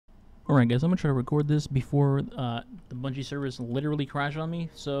Alright guys, I'm going to try to record this before the Bungie servers literally crash on me.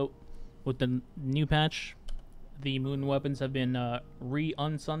 So, with the new patch, the moon weapons have been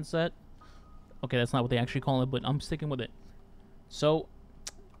re-unsunset. Okay, that's not what they actually call it, but I'm sticking with it. So,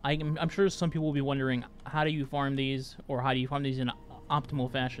 I'm sure some people will be wondering, how do you farm these, or how do you farm these in an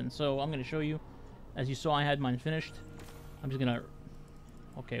optimal fashion? So, I'm going to show you. As you saw, I had mine finished. I'm just going to...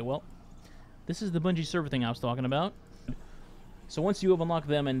 Okay, well, this is the Bungie server thing I was talking about. So once you have unlocked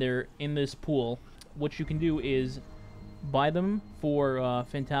them and they're in this pool, what you can do is buy them for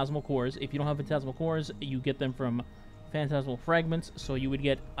Phantasmal Cores. If you don't have Phantasmal Cores, you get them from Phantasmal Fragments. So you would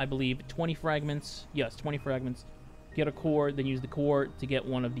get, I believe, 20 fragments. Yes, 20 fragments. Get a core, then use the core to get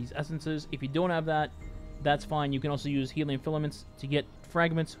one of these essences. If you don't have that, that's fine. You can also use Helium Filaments to get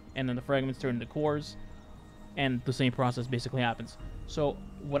fragments, and then the fragments turn into cores. And the same process basically happens. So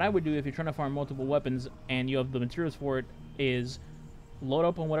what I would do if you're trying to farm multiple weapons and you have the materials for it is load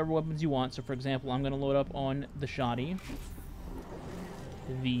up on whatever weapons you want. So for example, I'm going to load up on the Shoddy,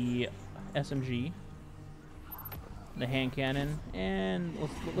 the SMG, the hand cannon, and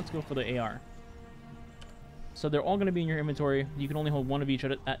let's go for the AR. So they're all going to be in your inventory. You can only hold one of each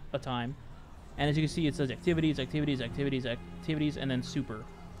at a time. And as you can see, it says activities, activities, activities, activities, and then super.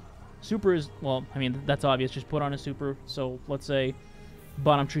 Super is, well, I mean, that's obvious. Just put on a super. So let's say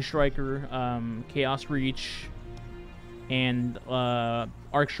Bottom Tree Striker, Chaos Reach, and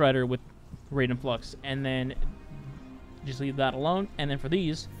Arc Strider with Raid and Flux. And then just leave that alone. And then for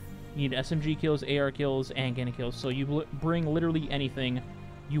these, you need SMG kills, AR kills, and cannon kills. So you bring literally anything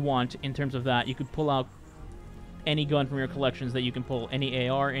you want in terms of that. You could pull out any gun from your collections that you can pull. Any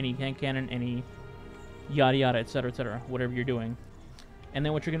AR, any hand cannon, any yada yada, etc., whatever you're doing. And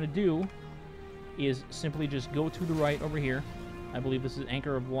then what you're going to do is simply just go to the right over here. I believe this is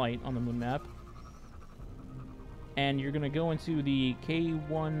Anchor of Light on the moon map. And you're going to go into the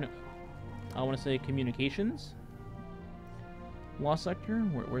K1, I want to say Communications. Lost Sector?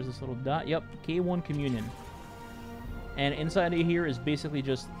 Where's this little dot? Yep, K1 Communion. And inside of here is basically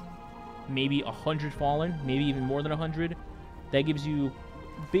just maybe 100 Fallen, maybe even more than 100. That gives you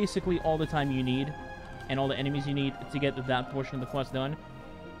basically all the time you need and all the enemies you need to get that portion of the quest done.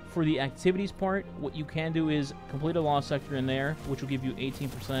 For the activities part, what you can do is complete a Lost Sector in there, which will give you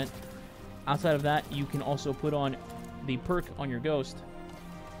 18%. Outside of that, you can also put on the perk on your Ghost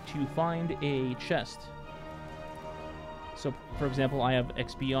to find a chest. So, for example, I have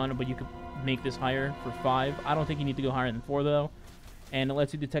XP on, but you could make this higher for 5. I don't think you need to go higher than 4, though. And it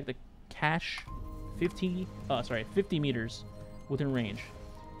lets you detect a cache 50 meters within range.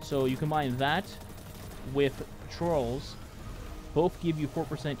 So you combine that with patrols, both give you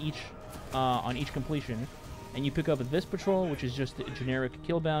 4% each on each completion, and you pick up this patrol, which is just a generic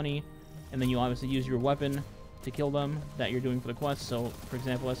kill bounty, and then you obviously use your weapon to kill them that you're doing for the quest. So for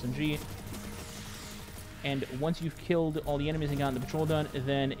example, SMG. And once you've killed all the enemies and gotten the patrol done,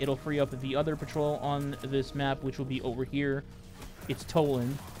 then it'll free up the other patrol on this map, which will be over here. It's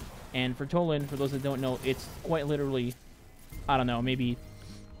Toland, and for Toland, for those that don't know, it's quite literally, I don't know, maybe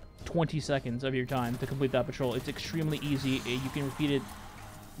 20 seconds of your time to complete that patrol. It's extremely easy. You can repeat it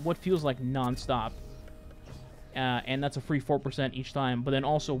what feels like non-stop. And that's a free 4% each time. But then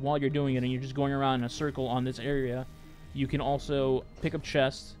also, while you're doing it and you're just going around in a circle on this area, you can also pick up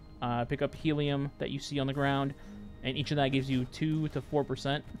chests, pick up helium that you see on the ground, and each of that gives you 2 to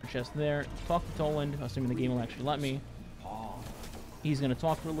 4% per chest there. Talk to Toland, assuming the game will actually let me. He's going to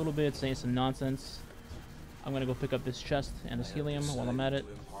talk for a little bit, saying some nonsense. I'm going to go pick up this chest and this helium while I'm at it.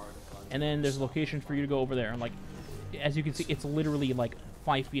 And then there's a location for you to go over there. Like, as you can see, it's literally like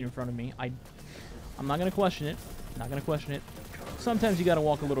 5 feet in front of me. I'm not gonna question it. Not gonna question it. Sometimes you gotta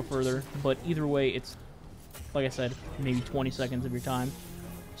walk a little further, but either way, it's, like I said, maybe 20 seconds of your time.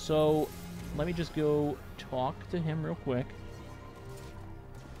 So let me just go talk to him real quick.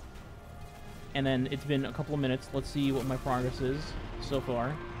 And then it's been a couple of minutes. Let's see what my progress is so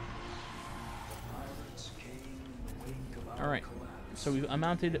far. Alright, so we've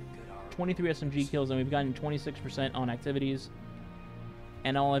amounted 23 SMG kills, and we've gotten 26% on activities.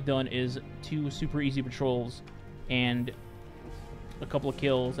 And all I've done is 2 super easy patrols and a couple of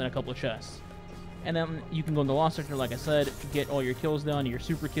kills and a couple of chests. And then you can go in the Lost Sector, like I said, get all your kills done, your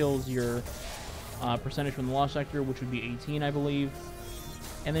super kills, your percentage from the Lost Sector, which would be 18, I believe.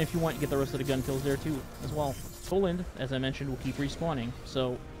 And then if you want, get the rest of the gun kills there too, as well. Toland, as I mentioned, will keep respawning.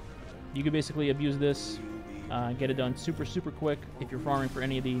 So you can basically abuse this. Get it done super quick if you're farming for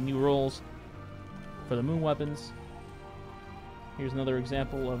any of the new roles for the moon weapons. Here's another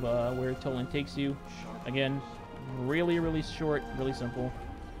example of where Toland takes you. Again, really short, really simple.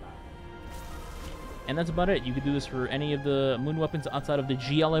 And that's about it. You can do this for any of the moon weapons outside of the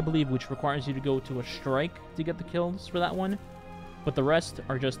GL, I believe, which requires you to go to a strike to get the kills for that one. But the rest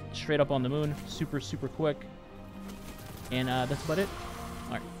are just straight up on the moon. Super, super quick. And that's about it.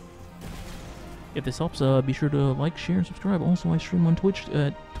 All right. If this helps, be sure to like, share, and subscribe. Also, I stream on Twitch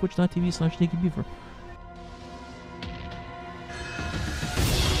at twitch.tv/sneakybeaver.